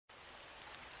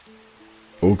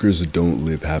Ogres don't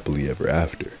live happily ever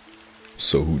after.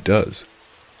 So who does?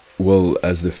 Well,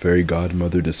 as the fairy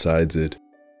godmother decides it,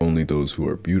 only those who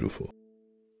are beautiful.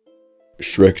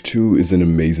 Shrek 2 is an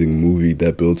amazing movie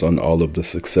that builds on all of the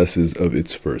successes of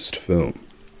its first film.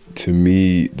 To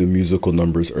me, the musical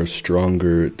numbers are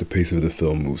stronger, the pace of the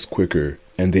film moves quicker,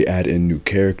 and they add in new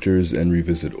characters and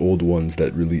revisit old ones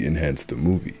that really enhance the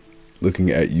movie, looking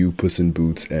at you, Puss in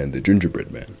Boots, and the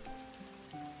Gingerbread Man.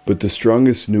 But the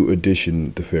strongest new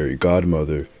addition, the fairy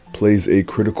godmother, plays a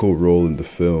critical role in the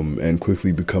film and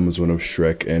quickly becomes one of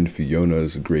Shrek and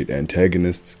Fiona's great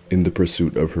antagonists in the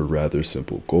pursuit of her rather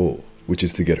simple goal, which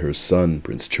is to get her son,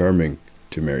 Prince Charming,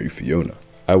 to marry Fiona.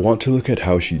 I want to look at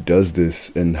how she does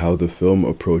this and how the film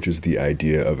approaches the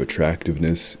idea of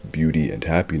attractiveness, beauty, and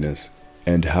happiness,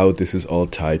 and how this is all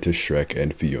tied to Shrek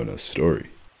and Fiona's story.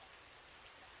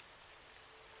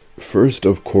 First,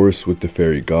 of course, with the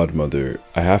fairy godmother,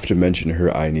 I have to mention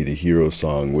her I Need a Hero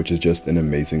song, which is just an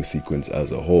amazing sequence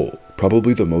as a whole,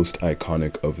 probably the most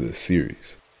iconic of this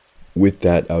series. With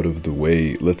that out of the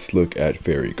way, let's look at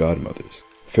fairy godmothers.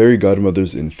 Fairy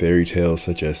godmothers in fairy tales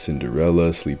such as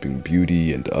Cinderella, Sleeping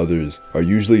Beauty, and others are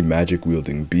usually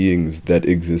magic-wielding beings that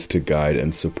exist to guide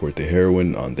and support the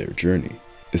heroine on their journey.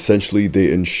 Essentially,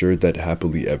 they ensure that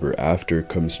happily ever after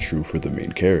comes true for the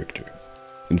main character.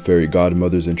 And Fairy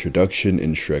Godmother's introduction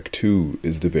in Shrek 2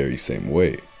 is the very same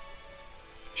way.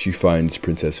 She finds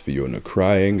Princess Fiona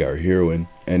crying, our heroine,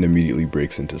 and immediately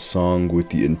breaks into song with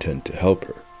the intent to help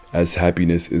her, as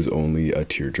happiness is only a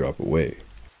teardrop away.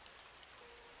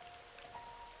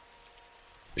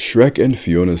 Shrek and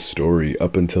Fiona's story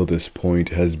up until this point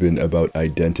has been about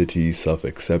identity,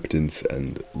 self-acceptance,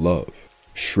 and love.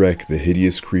 Shrek, the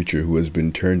hideous creature who has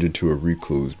been turned into a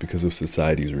recluse because of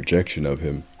society's rejection of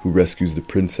him, who rescues the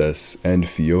princess, and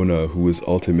Fiona, who is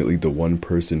ultimately the one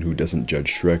person who doesn't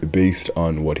judge Shrek based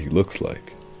on what he looks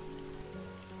like.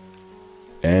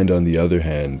 And on the other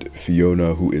hand,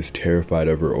 Fiona, who is terrified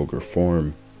of her ogre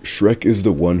form, Shrek is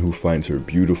the one who finds her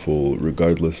beautiful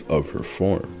regardless of her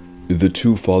form. The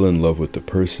two fall in love with the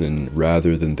person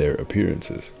rather than their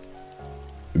appearances.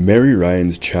 Mary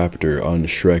Ryan's chapter on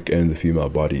Shrek and the female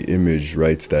body image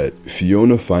writes that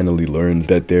Fiona finally learns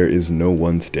that there is no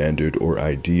one standard or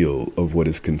ideal of what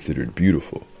is considered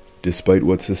beautiful, despite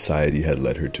what society had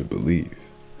led her to believe.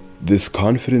 This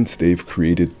confidence they've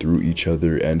created through each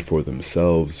other and for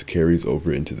themselves carries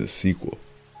over into the sequel,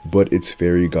 but it's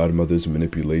fairy godmother's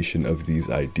manipulation of these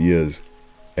ideas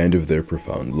and of their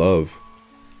profound love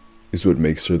is what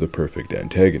makes her the perfect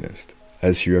antagonist,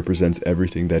 as she represents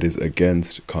everything that is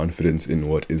against confidence in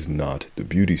what is not the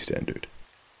beauty standard.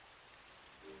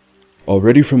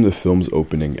 Already from the film's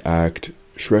opening act,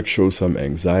 Shrek shows some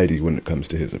anxiety when it comes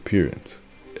to his appearance,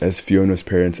 as Fiona's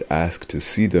parents ask to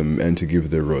see them and to give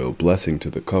their royal blessing to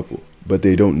the couple, but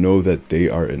they don't know that they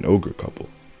are an ogre couple,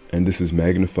 and this is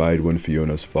magnified when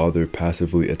Fiona's father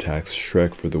passively attacks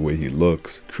Shrek for the way he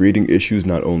looks, creating issues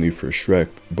not only for Shrek,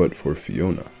 but for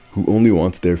Fiona, who only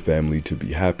wants their family to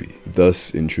be happy,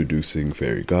 thus introducing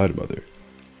Fairy Godmother.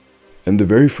 And the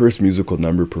very first musical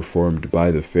number performed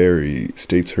by the fairy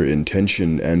states her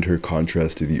intention and her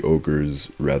contrast to the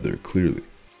ogres rather clearly.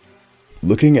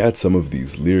 Looking at some of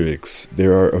these lyrics,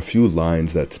 there are a few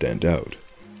lines that stand out.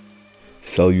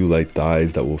 Cellulite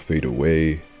thighs that will fade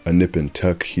away, a nip and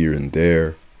tuck here and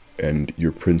there, and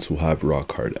your prince will have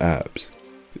rock hard abs.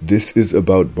 This is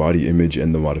about body image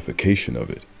and the modification of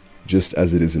it. Just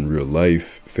as it is in real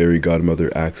life, Fairy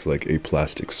Godmother acts like a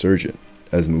plastic surgeon,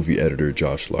 as movie editor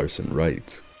Josh Larson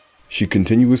writes. She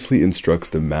continuously instructs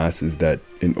the masses that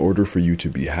in order for you to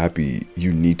be happy,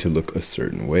 you need to look a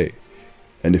certain way,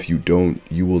 and if you don't,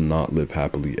 you will not live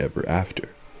happily ever after.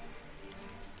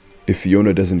 If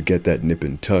Fiona doesn't get that nip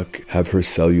and tuck, have her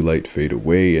cellulite fade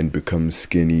away and become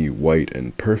skinny, white,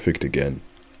 and perfect again,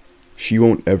 she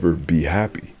won't ever be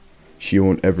happy. She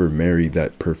won't ever marry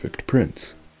that perfect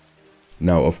prince.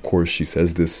 Now, of course, she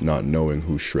says this not knowing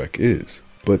who Shrek is,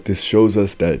 but this shows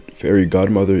us that Fairy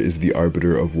Godmother is the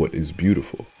arbiter of what is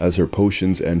beautiful, as her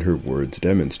potions and her words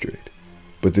demonstrate.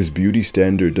 But this beauty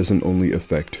standard doesn't only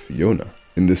affect Fiona.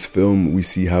 In this film, we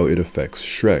see how it affects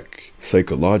Shrek,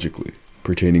 psychologically,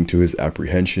 pertaining to his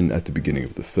apprehension at the beginning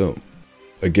of the film.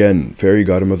 Again, Fairy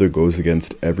Godmother goes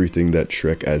against everything that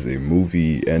Shrek as a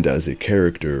movie and as a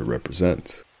character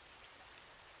represents.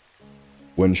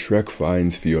 When Shrek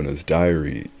finds Fiona's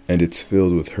diary, and it's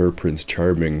filled with her Prince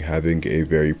Charming having a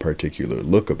very particular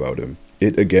look about him,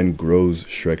 it again grows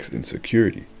Shrek's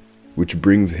insecurity, which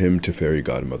brings him to Fairy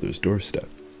Godmother's doorstep.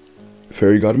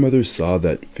 Fairy Godmother saw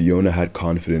that Fiona had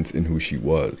confidence in who she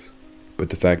was, but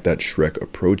the fact that Shrek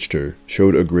approached her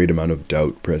showed a great amount of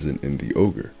doubt present in the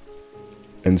ogre.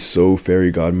 And so Fairy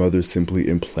Godmother simply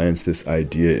implants this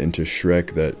idea into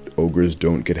Shrek that ogres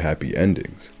don't get happy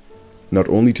endings. Not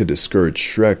only to discourage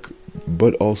Shrek,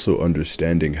 but also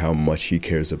understanding how much he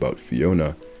cares about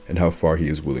Fiona and how far he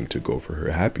is willing to go for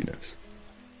her happiness.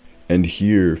 And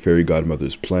here, Fairy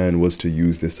Godmother's plan was to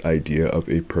use this idea of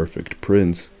a perfect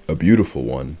prince, a beautiful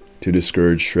one, to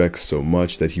discourage Shrek so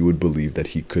much that he would believe that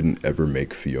he couldn't ever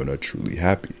make Fiona truly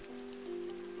happy.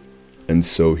 And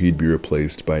so he'd be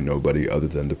replaced by nobody other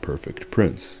than the perfect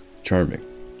prince, Charming.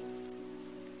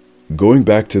 Going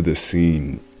back to the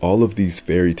scene, all of these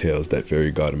fairy tales that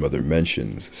Fairy Godmother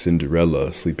mentions,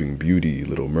 Cinderella, Sleeping Beauty,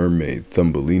 Little Mermaid,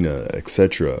 Thumbelina,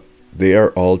 etc., they are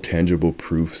all tangible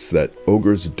proofs that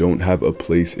ogres don't have a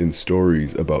place in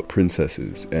stories about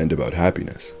princesses and about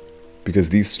happiness. Because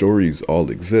these stories all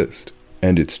exist.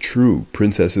 And it's true,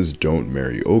 princesses don't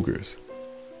marry ogres.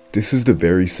 This is the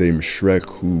very same Shrek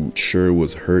who sure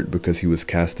was hurt because he was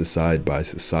cast aside by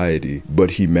society,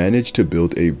 but he managed to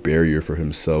build a barrier for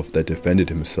himself that defended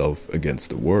himself against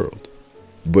the world.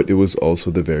 But it was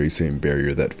also the very same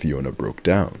barrier that Fiona broke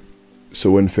down.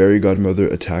 So when Fairy Godmother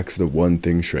attacks the one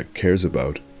thing Shrek cares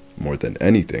about, more than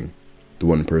anything, the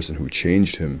one person who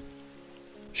changed him,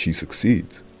 she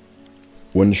succeeds.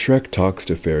 When Shrek talks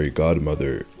to Fairy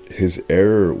Godmother, his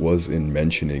error was in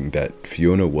mentioning that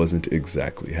Fiona wasn't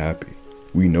exactly happy.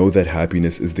 We know that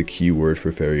happiness is the key word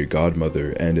for Fairy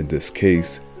Godmother, and in this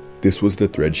case, this was the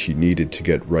thread she needed to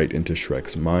get right into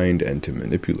Shrek's mind and to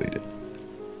manipulate it.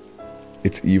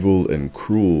 It's evil and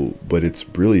cruel, but it's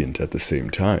brilliant at the same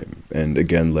time, and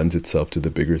again lends itself to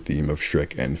the bigger theme of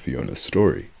Shrek and Fiona's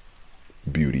story: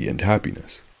 beauty and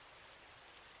happiness.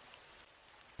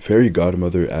 Fairy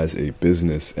Godmother as a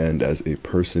business and as a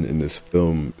person in this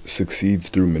film succeeds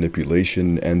through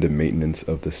manipulation and the maintenance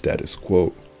of the status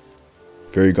quo.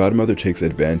 Fairy Godmother takes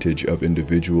advantage of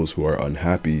individuals who are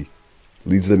unhappy,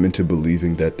 leads them into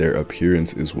believing that their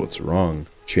appearance is what's wrong,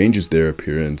 changes their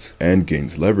appearance, and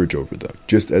gains leverage over them,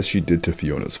 just as she did to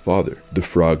Fiona's father. The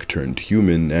frog turned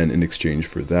human, and in exchange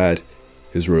for that,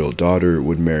 his royal daughter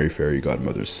would marry Fairy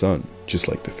Godmother's son, just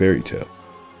like the fairy tale.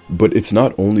 But it's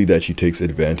not only that she takes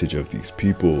advantage of these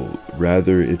people,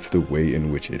 rather it's the way in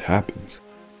which it happens.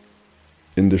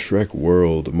 In the Shrek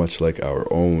world, much like our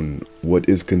own, what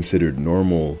is considered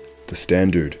normal, the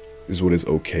standard, is what is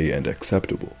okay and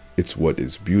acceptable. It's what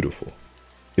is beautiful.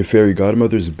 If Fairy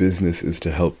Godmother's business is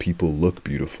to help people look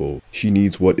beautiful, she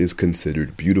needs what is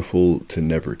considered beautiful to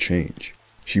never change.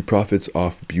 She profits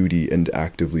off beauty and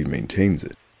actively maintains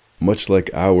it. Much like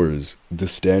ours, the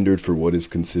standard for what is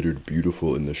considered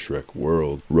beautiful in the Shrek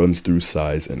world runs through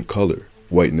size and color,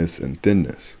 whiteness and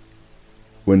thinness.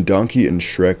 When Donkey and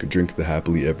Shrek drink the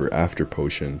happily ever after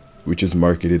potion, which is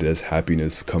marketed as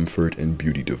happiness, comfort, and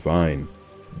beauty divine,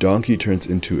 Donkey turns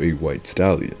into a white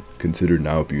stallion, considered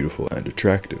now beautiful and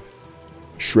attractive.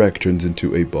 Shrek turns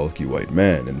into a bulky white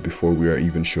man, and before we are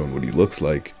even shown what he looks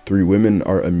like, 3 women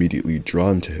are immediately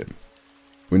drawn to him.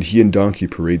 When he and Donkey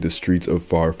parade the streets of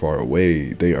Far, Far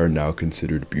Away, they are now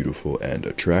considered beautiful and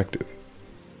attractive.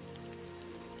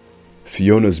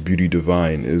 Fiona's beauty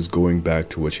divine is going back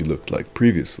to what she looked like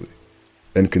previously,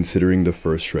 and considering the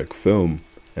first Shrek film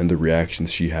and the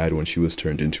reactions she had when she was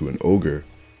turned into an ogre,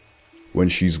 when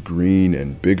she's green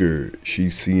and bigger,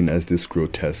 she's seen as this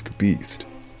grotesque beast.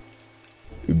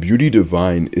 Beauty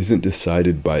divine isn't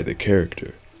decided by the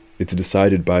character, it's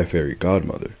decided by Fairy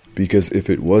Godmother, because if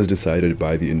it was decided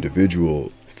by the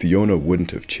individual, Fiona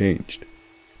wouldn't have changed.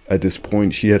 At this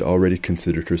point, she had already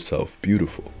considered herself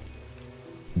beautiful.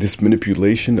 This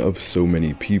manipulation of so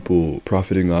many people,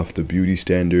 profiting off the beauty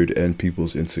standard and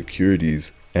people's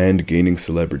insecurities, and gaining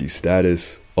celebrity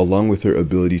status, along with her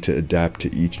ability to adapt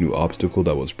to each new obstacle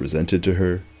that was presented to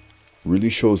her, really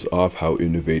shows off how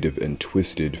innovative and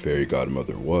twisted Fairy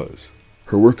Godmother was.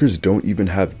 Her workers don't even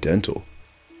have dental.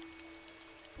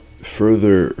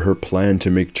 Further, her plan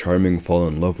to make Charming fall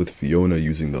in love with Fiona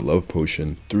using the love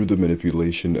potion through the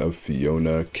manipulation of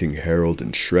Fiona, King Harold,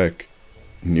 and Shrek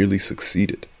nearly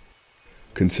succeeded.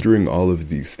 Considering all of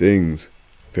these things,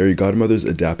 Fairy Godmother's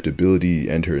adaptability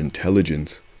and her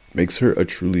intelligence makes her a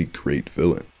truly great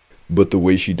villain. But the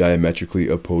way she diametrically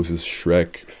opposes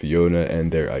Shrek, Fiona,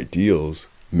 and their ideals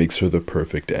makes her the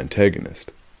perfect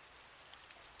antagonist.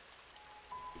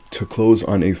 To close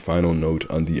on a final note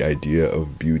on the idea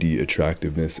of beauty,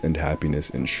 attractiveness, and happiness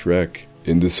in Shrek,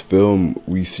 in this film,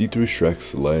 we see through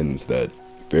Shrek's lens that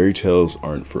fairy tales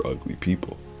aren't for ugly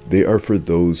people. They are for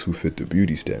those who fit the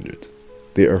beauty standards.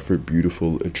 They are for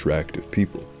beautiful, attractive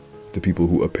people, the people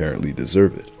who apparently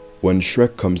deserve it. When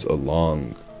Shrek comes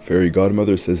along, Fairy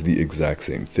Godmother says the exact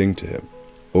same thing to him.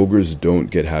 Ogres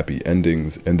don't get happy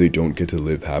endings, and they don't get to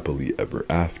live happily ever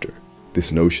after.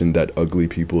 This notion that ugly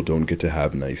people don't get to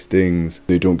have nice things,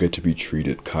 they don't get to be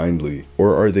treated kindly,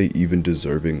 or are they even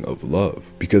deserving of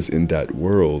love? Because in that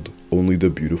world, only the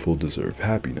beautiful deserve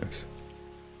happiness.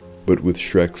 But with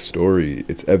Shrek's story,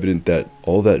 it's evident that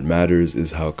all that matters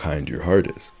is how kind your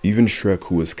heart is. Even Shrek,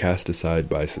 who was cast aside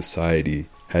by society,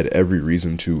 had every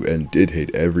reason to and did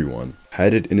hate everyone,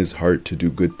 had it in his heart to do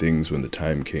good things when the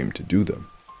time came to do them.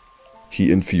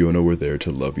 He and Fiona were there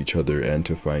to love each other and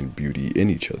to find beauty in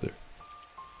each other.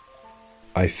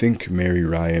 I think Mary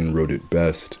Ryan wrote it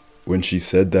best when she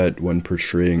said that when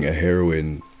portraying a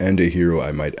heroine, and a hero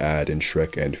I might add in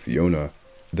Shrek and Fiona,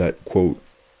 that, quote,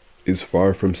 is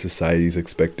far from society's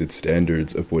expected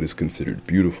standards of what is considered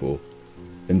beautiful,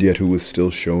 and yet who was still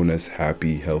shown as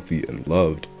happy, healthy, and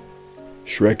loved,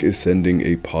 Shrek is sending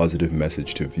a positive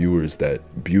message to viewers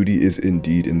that beauty is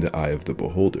indeed in the eye of the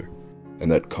beholder,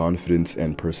 and that confidence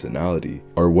and personality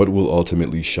are what will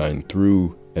ultimately shine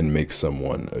through and make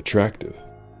someone attractive.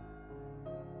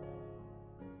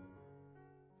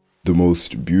 The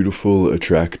most beautiful,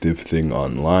 attractive thing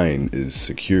online is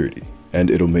security, and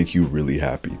it'll make you really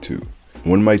happy too.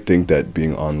 One might think that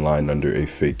being online under a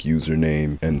fake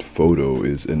username and photo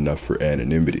is enough for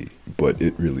anonymity, but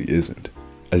it really isn't.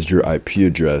 As your IP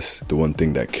address, the one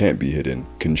thing that can't be hidden,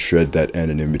 can shred that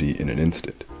anonymity in an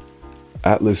instant.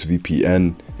 Atlas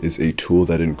VPN is a tool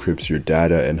that encrypts your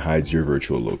data and hides your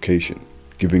virtual location,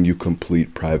 giving you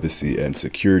complete privacy and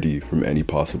security from any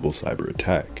possible cyber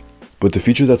attack. But the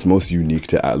feature that's most unique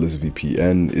to Atlas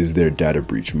VPN is their data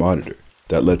breach monitor,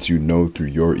 that lets you know through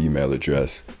your email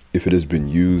address if it has been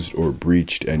used or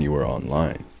breached anywhere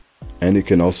online. And it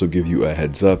can also give you a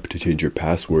heads up to change your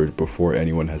password before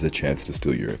anyone has a chance to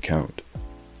steal your account.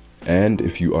 And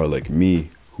if you are like me,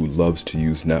 who loves to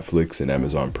use Netflix and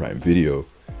Amazon Prime Video,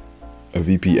 a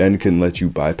VPN can let you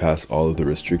bypass all of the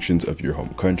restrictions of your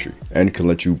home country, and can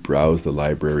let you browse the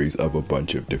libraries of a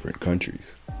bunch of different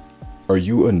countries. Are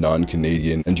you a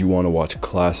non-Canadian and you want to watch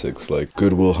classics like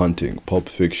Good Will Hunting, Pulp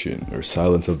Fiction, or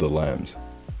Silence of the Lambs?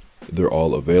 They're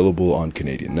all available on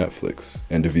Canadian Netflix,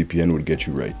 and a VPN would get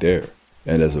you right there.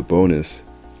 And as a bonus,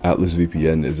 Atlas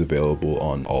VPN is available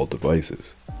on all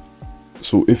devices.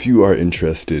 So if you are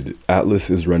interested, Atlas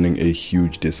is running a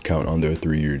huge discount on their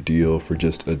 3-year deal for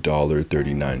just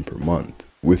 $1.39 per month,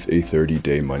 with a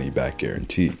 30-day money-back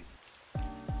guarantee.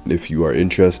 If you are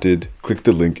interested, click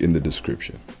the link in the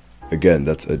description. Again,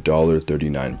 that's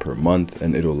 $1.39 per month,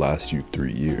 and it'll last you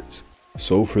 3 years.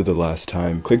 So for the last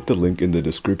time, click the link in the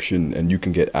description and you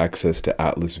can get access to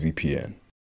Atlas VPN.